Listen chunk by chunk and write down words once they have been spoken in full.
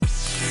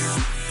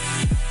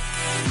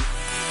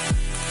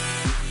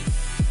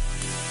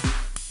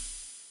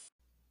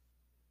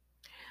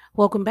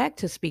Welcome back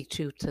to Speak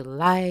Truth to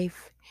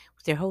Life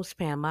with your host,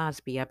 Pam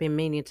Mosby. I've been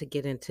meaning to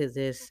get into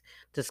this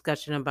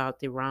discussion about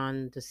the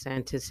Ron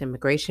DeSantis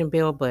immigration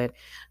bill, but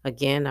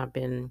again, I've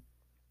been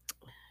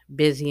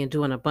busy and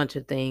doing a bunch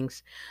of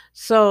things.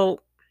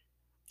 So,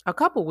 a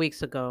couple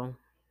weeks ago,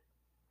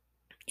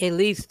 at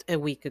least a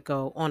week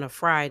ago, on a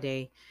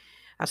Friday,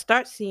 I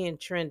start seeing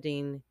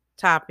trending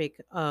topic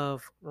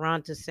of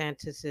Ron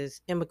DeSantis's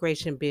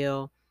immigration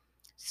bill,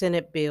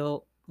 Senate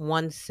Bill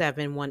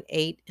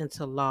 1718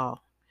 into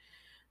law.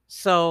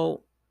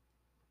 So,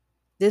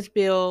 this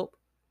bill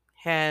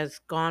has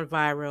gone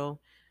viral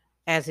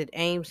as it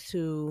aims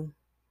to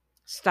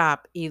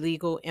stop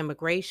illegal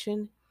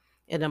immigration.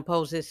 It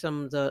imposes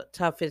some of the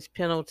toughest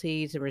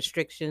penalties and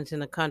restrictions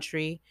in the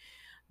country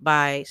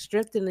by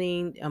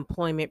strengthening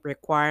employment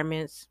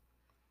requirements.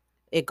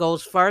 It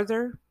goes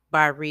further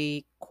by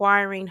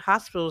requiring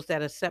hospitals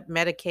that accept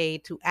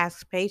Medicaid to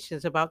ask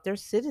patients about their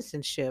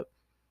citizenship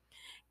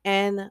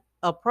and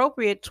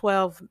appropriate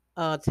 12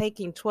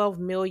 taking 12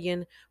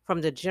 million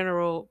from the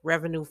general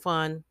revenue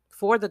fund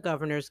for the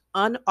governor's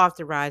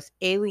unauthorized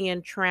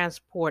alien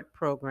transport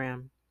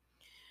program.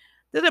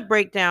 The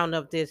breakdown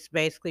of this,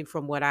 basically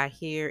from what I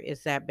hear,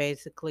 is that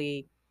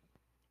basically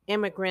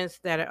immigrants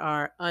that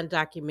are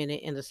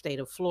undocumented in the state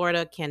of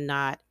Florida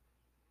cannot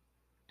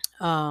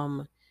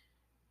um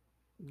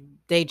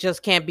they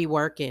just can't be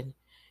working.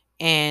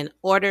 And in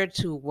order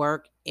to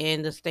work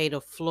in the state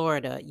of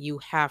Florida, you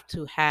have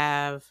to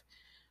have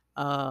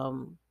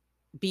um,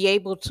 be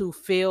able to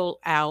fill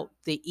out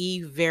the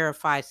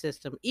e-verify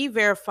system.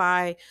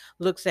 E-verify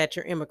looks at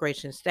your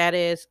immigration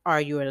status. Are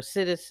you a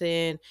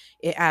citizen?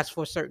 It asks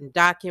for certain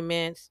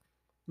documents.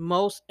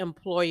 Most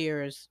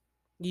employers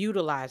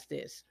utilize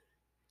this.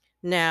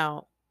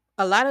 Now,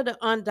 a lot of the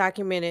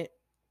undocumented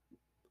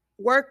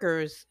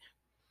workers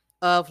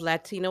of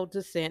Latino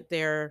descent,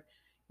 they're,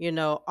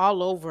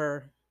 all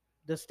over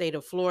the state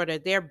of Florida.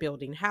 They're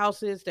building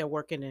houses, they're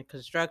working in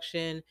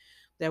construction,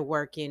 they're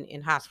working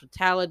in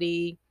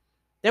hospitality,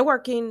 they're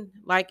working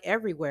like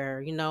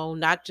everywhere,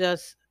 not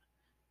just,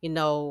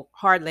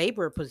 hard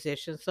labor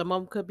positions. Some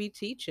of them could be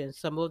teaching,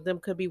 some of them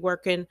could be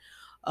working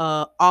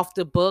off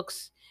the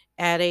books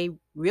at a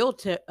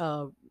realtor,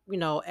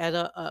 at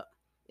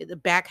at the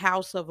back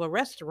house of a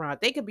restaurant.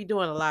 They could be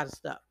doing a lot of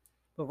stuff.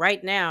 But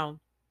right now,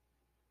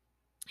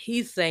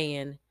 he's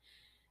saying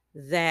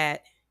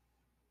that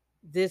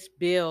this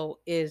bill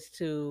is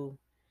to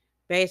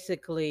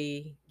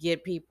basically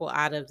get people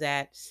out of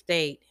that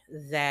state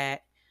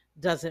that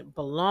doesn't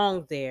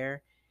belong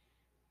there.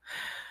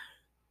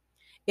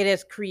 It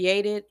has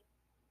created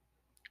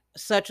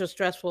such a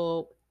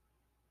stressful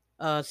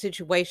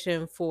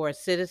situation for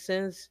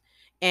citizens.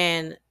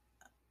 And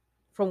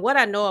from what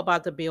I know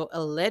about the bill,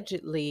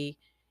 allegedly,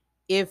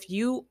 if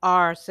you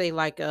are, say,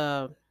 like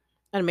an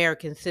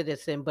American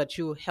citizen, but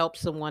you help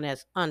someone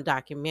as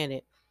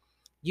undocumented,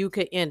 you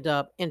could end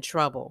up in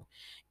trouble.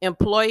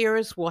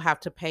 Employers will have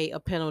to pay a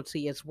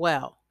penalty as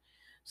well.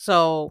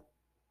 So,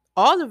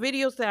 all the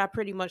videos that I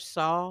pretty much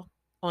saw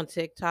on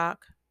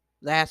TikTok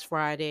last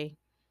Friday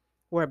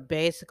were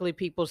basically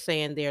people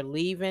saying they're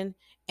leaving.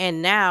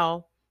 And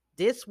now,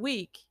 this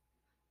week,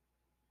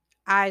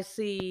 I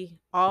see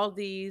all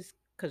these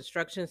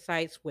construction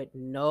sites with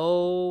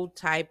no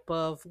type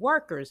of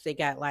workers. They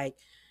got like,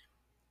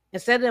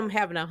 instead of them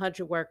having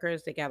 100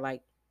 workers, they got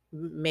like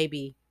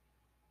maybe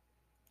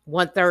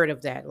one third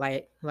of that,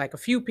 like a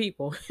few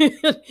people.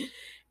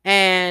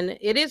 And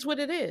it is what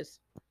it is.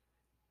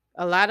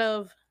 A lot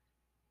of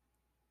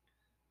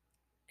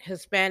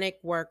Hispanic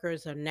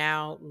workers are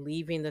now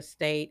leaving the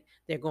state.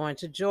 They're going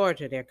to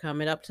Georgia. They're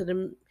coming up to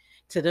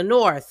the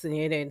north.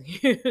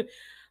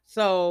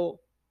 So,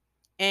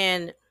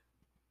 and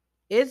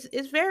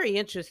it's very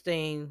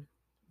interesting.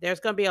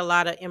 There's going to be a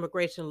lot of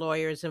immigration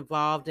lawyers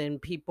involved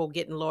and people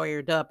getting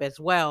lawyered up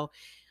as well.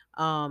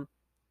 Um,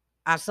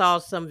 I saw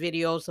some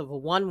videos of a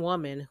one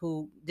woman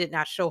who did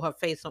not show her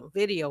face on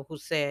video who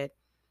said,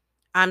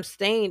 "I'm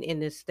staying in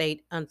this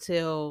state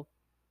until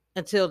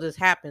this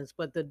happens."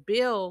 But the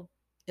bill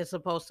is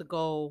supposed to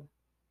go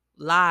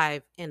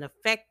live and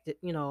affected,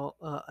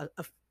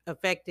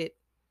 affected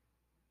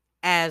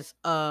as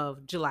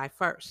of July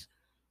 1st,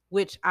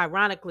 which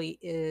ironically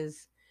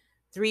is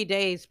 3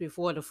 days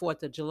before the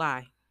 4th of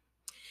July.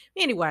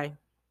 Anyway,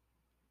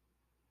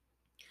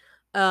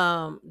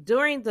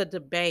 during the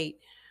debate,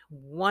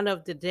 one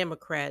of the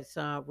Democrats,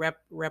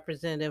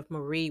 Representative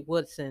Marie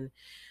Woodson,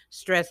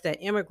 stressed that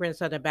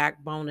immigrants are the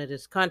backbone of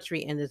this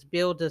country and this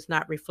bill does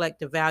not reflect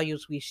the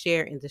values we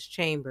share in this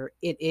chamber.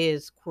 It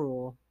is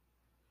cruel.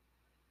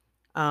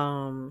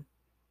 Um,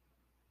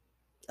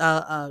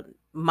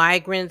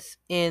 Migrants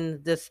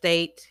in the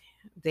state,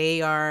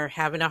 they are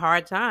having a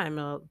hard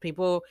time.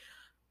 People,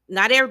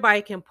 not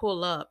everybody can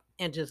pull up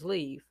and just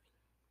leave.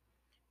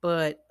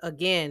 But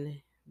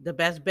again, the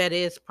best bet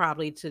is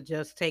probably to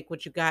just take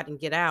what you got and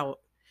get out.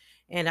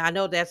 And I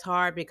know that's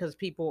hard because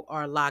people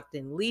are locked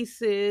in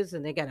leases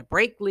and they got to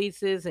break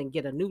leases and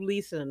get a new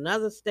lease in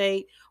another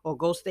state or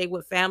go stay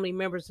with family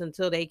members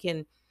until they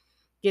can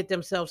get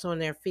themselves on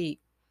their feet.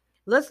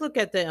 Let's look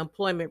at the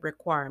employment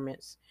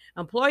requirements.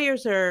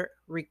 Employers are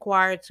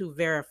required to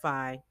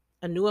verify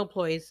a new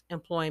employee's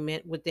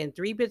employment within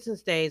 3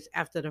 business days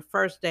after the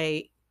first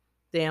day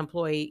the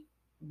employee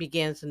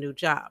begins a new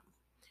job,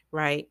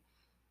 right?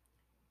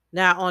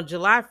 Now, on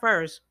July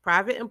 1st,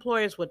 private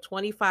employers with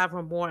 25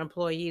 or more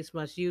employees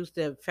must use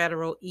the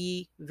federal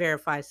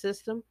e-verify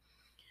system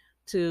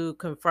to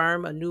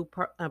confirm a new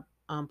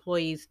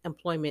employee's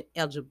employment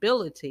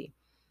eligibility.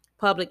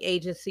 Public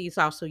agencies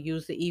also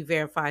use the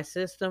e-verify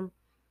system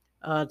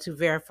to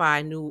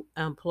verify new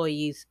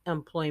employees'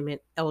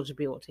 employment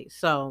eligibility.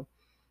 So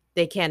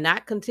they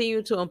cannot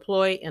continue to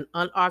employ an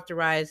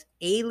unauthorized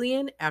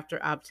alien after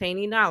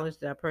obtaining knowledge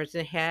that a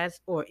person has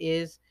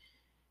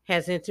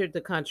entered the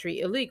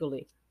country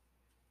illegally.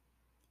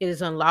 It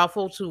is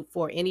unlawful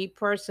for any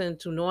person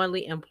to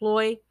knowingly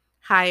employ,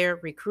 hire,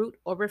 recruit,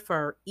 or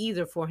refer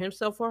either for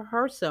himself or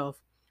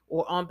herself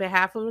or on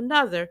behalf of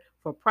another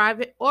for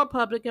private or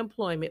public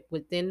employment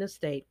within the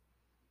state.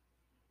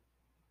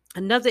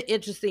 Another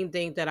interesting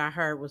thing that I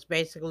heard was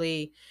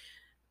basically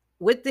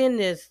within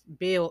this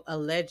bill,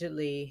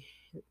 allegedly,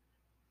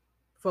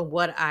 from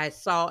what I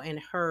saw and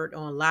heard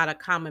on a lot of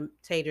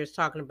commentators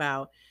talking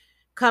about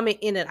coming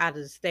in and out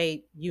of the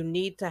state, you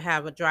need to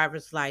have a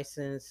driver's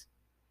license.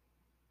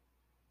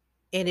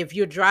 And if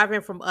you're driving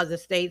from other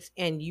states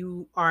and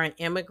you are an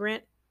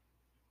immigrant,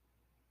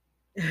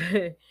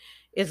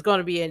 it's going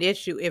to be an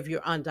issue if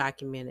you're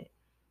undocumented.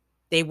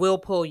 They will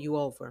pull you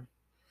over.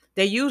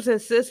 They're using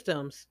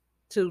systems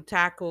to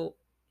tackle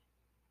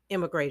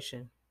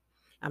immigration.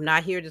 I'm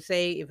not here to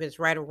say if it's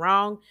right or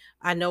wrong.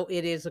 I know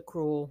it's a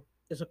cruel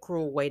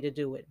way to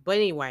do it. But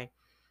anyway,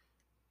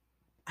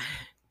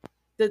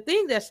 the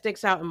thing that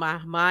sticks out in my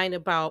mind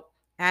about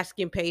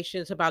asking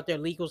patients about their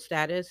legal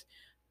status,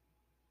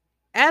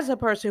 as a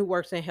person who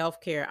works in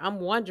healthcare, I'm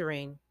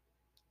wondering,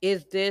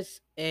 is this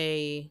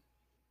a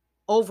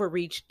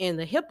overreach in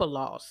the HIPAA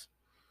laws?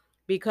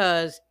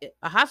 Because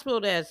a hospital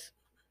that's,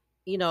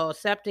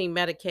 accepting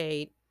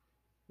Medicaid,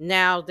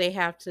 now they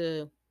have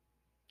to,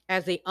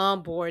 as they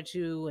onboard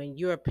you and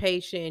you're a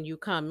patient, you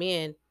come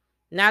in,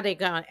 now they're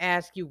going to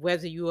ask you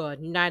whether you're a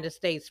United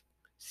States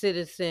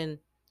citizen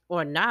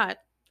or not.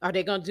 Are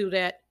they going to do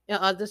that in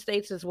other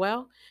states as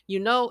well?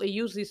 It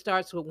usually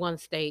starts with one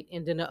state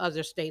and then the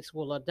other states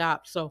will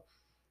adopt. So,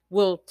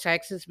 will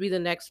Texas be the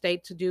next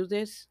state to do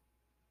this?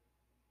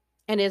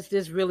 And is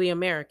this really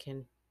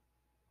American?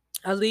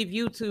 I'll leave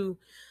you to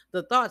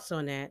the thoughts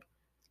on that.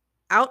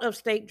 Out of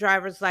state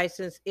driver's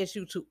license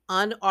issued to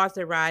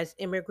unauthorized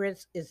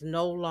immigrants is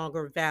no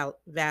longer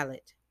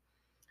valid.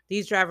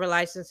 These driver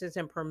licenses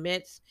and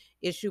permits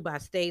issued by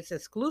states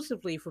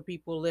exclusively for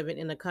people living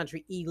in the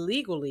country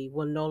illegally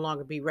will no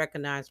longer be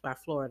recognized by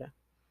Florida.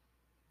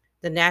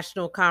 The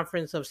National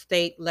Conference of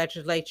State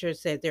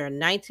Legislatures said there are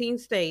 19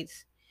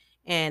 states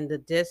and the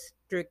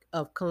District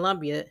of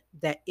Columbia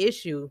that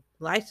issue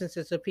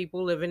licenses to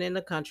people living in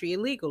the country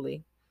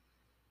illegally.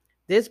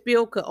 This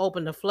bill could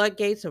open the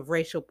floodgates of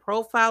racial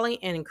profiling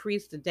and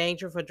increase the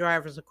danger for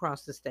drivers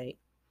across the state.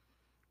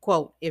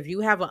 Quote, if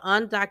you have an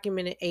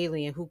undocumented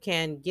alien who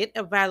can get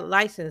a valid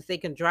license, they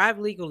can drive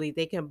legally,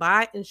 they can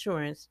buy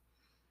insurance.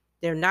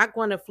 They're not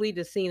going to flee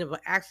the scene of an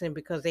accident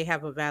because they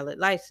have a valid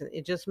license.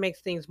 It just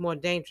makes things more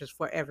dangerous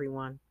for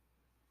everyone.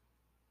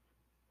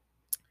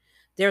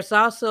 There's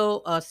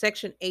also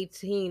Section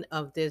 18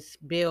 of this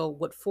bill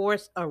would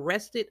force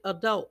arrested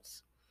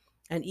adults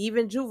and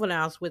even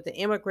juveniles with the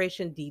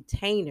immigration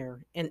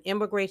detainer and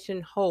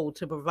immigration hold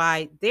to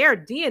provide their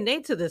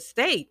DNA to the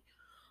state.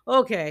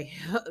 Okay,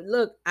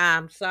 look,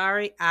 I'm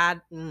sorry.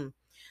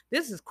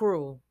 This is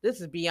cruel.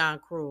 This is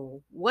beyond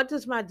cruel. What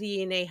does my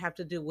DNA have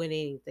to do with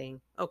anything?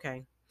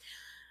 Okay.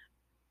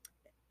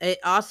 It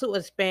also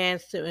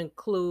expands to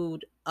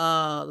include,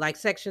 like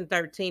Section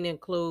 13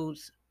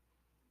 includes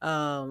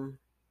um,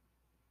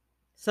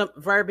 some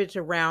verbiage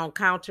around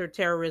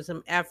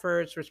counterterrorism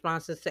efforts,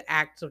 responses to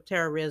acts of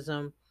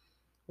terrorism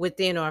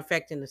within or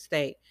affecting the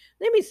state.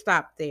 Let me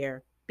stop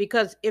there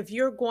because if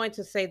you're going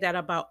to say that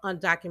about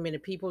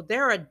undocumented people,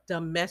 there are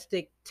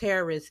domestic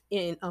terrorists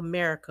in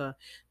America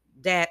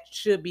that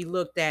should be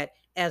looked at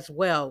as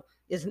well.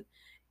 Is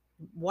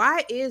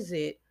why is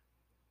it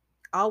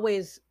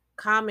always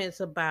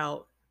comments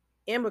about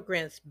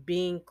immigrants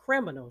being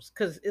criminals?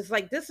 Because it's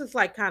like this is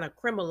like kind of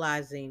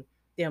criminalizing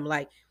them.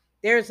 Like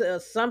there's an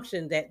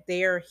assumption that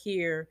they're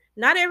here.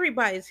 Not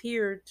everybody's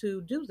here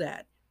to do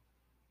that.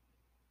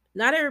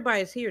 Not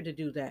everybody's here to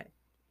do that.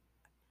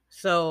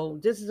 So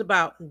this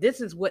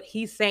is what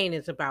he's saying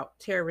is about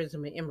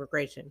terrorism and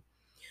immigration.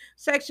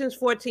 Sections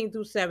 14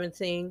 through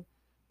 17,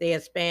 they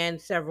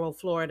expand several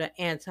Florida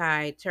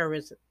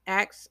anti-terrorism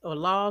acts or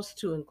laws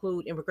to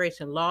include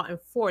immigration law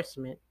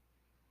enforcement.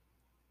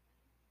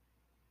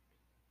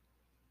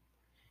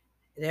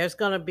 There's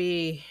going to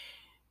be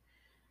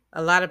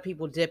a lot of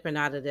people dipping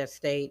out of that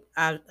state.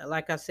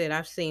 Like I said,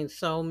 I've seen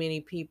so many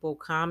people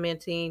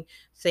commenting,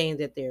 saying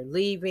that they're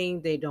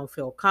leaving, they don't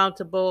feel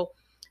comfortable.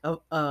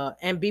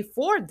 And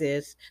before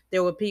this,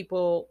 there were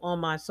people on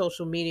my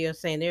social media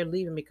saying they're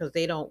leaving because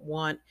they don't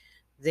want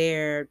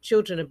their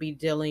children to be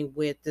dealing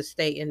with the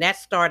state. And that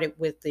started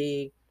with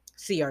the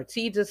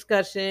CRT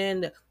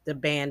discussion, the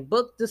banned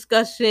book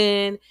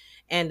discussion,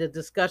 and the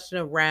discussion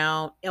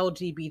around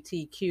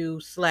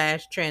LGBTQ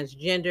slash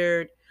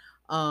transgendered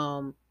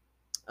um,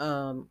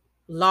 um,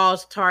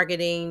 laws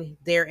targeting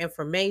their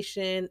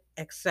information,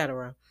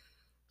 etc.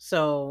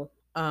 So,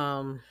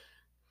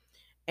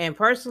 and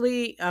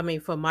personally, I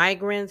mean, for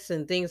migrants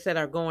and things that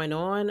are going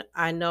on,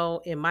 I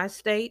know in my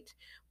state,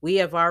 we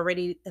have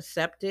already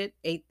accepted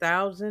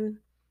 8,000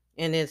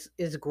 and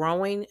it's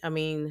growing. I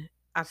mean,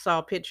 I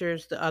saw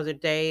pictures the other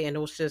day and it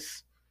was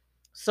just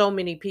so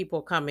many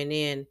people coming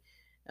in.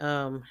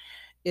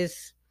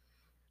 It's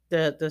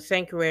the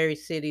sanctuary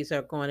cities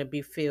are going to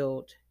be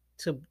filled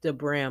to the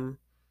brim.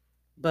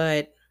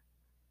 But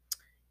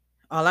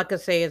all I can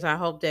say is I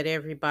hope that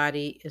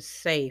everybody is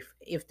safe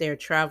if they're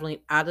traveling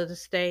out of the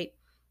state.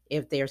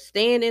 If they're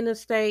staying in the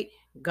state,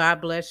 God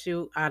bless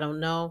you. I don't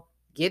know.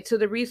 Get to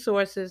the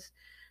resources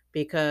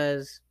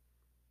because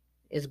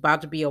it's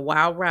about to be a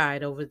wild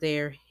ride over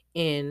there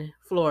in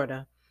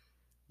Florida.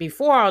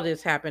 Before all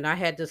this happened, I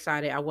had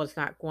decided I was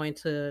not going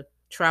to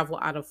travel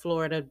out of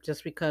Florida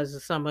just because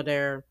of some of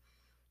their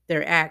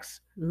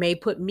acts may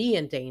put me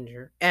in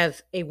danger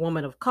as a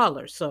woman of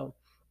color. So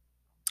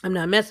I'm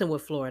not messing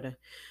with Florida.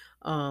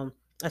 um,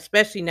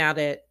 Especially now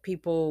that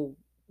people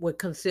with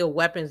concealed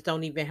weapons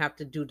don't even have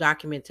to do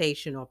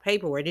documentation or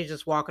paperwork. They're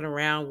just walking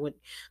around with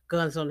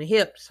guns on the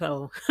hip.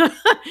 So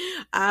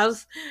I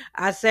was,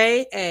 I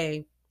say,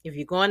 hey, if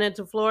you're going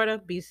into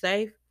Florida, be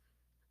safe.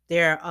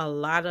 There are a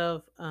lot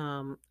of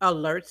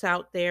alerts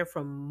out there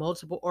from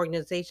multiple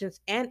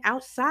organizations and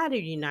outside of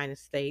the United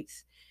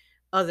States.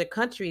 Other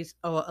countries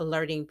are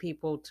alerting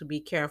people to be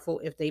careful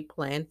if they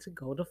plan to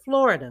go to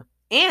Florida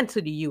and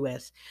to the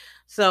US.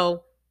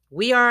 So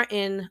we are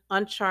in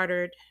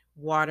uncharted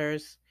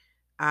waters.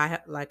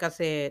 Like I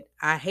said,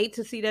 I hate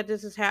to see that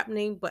this is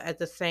happening, but at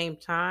the same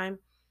time,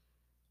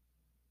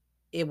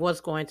 it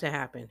was going to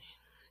happen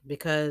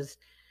because,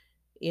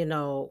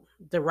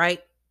 the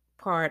right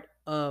part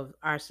of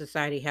our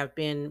society have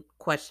been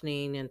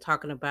questioning and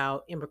talking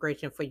about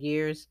immigration for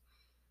years.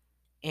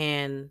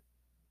 And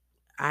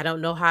I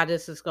don't know how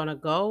this is going to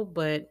go,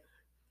 but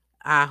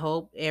I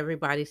hope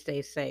everybody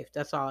stays safe.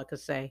 That's all I could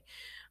say.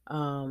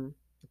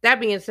 That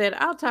being said,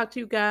 I'll talk to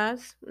you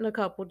guys in a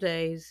couple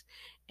days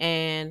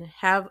and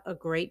have a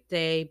great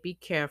day. Be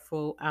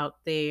careful out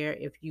there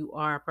if you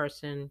are a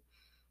person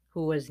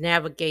who is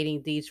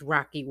navigating these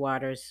rocky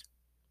waters.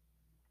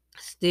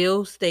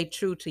 Still stay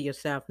true to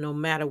yourself no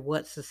matter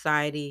what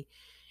society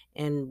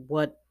and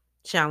what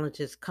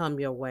challenges come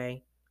your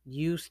way.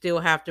 You still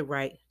have the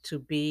right to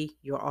be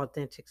your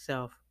authentic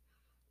self.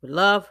 With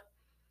love,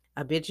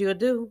 I bid you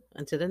adieu.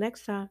 Until the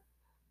next time.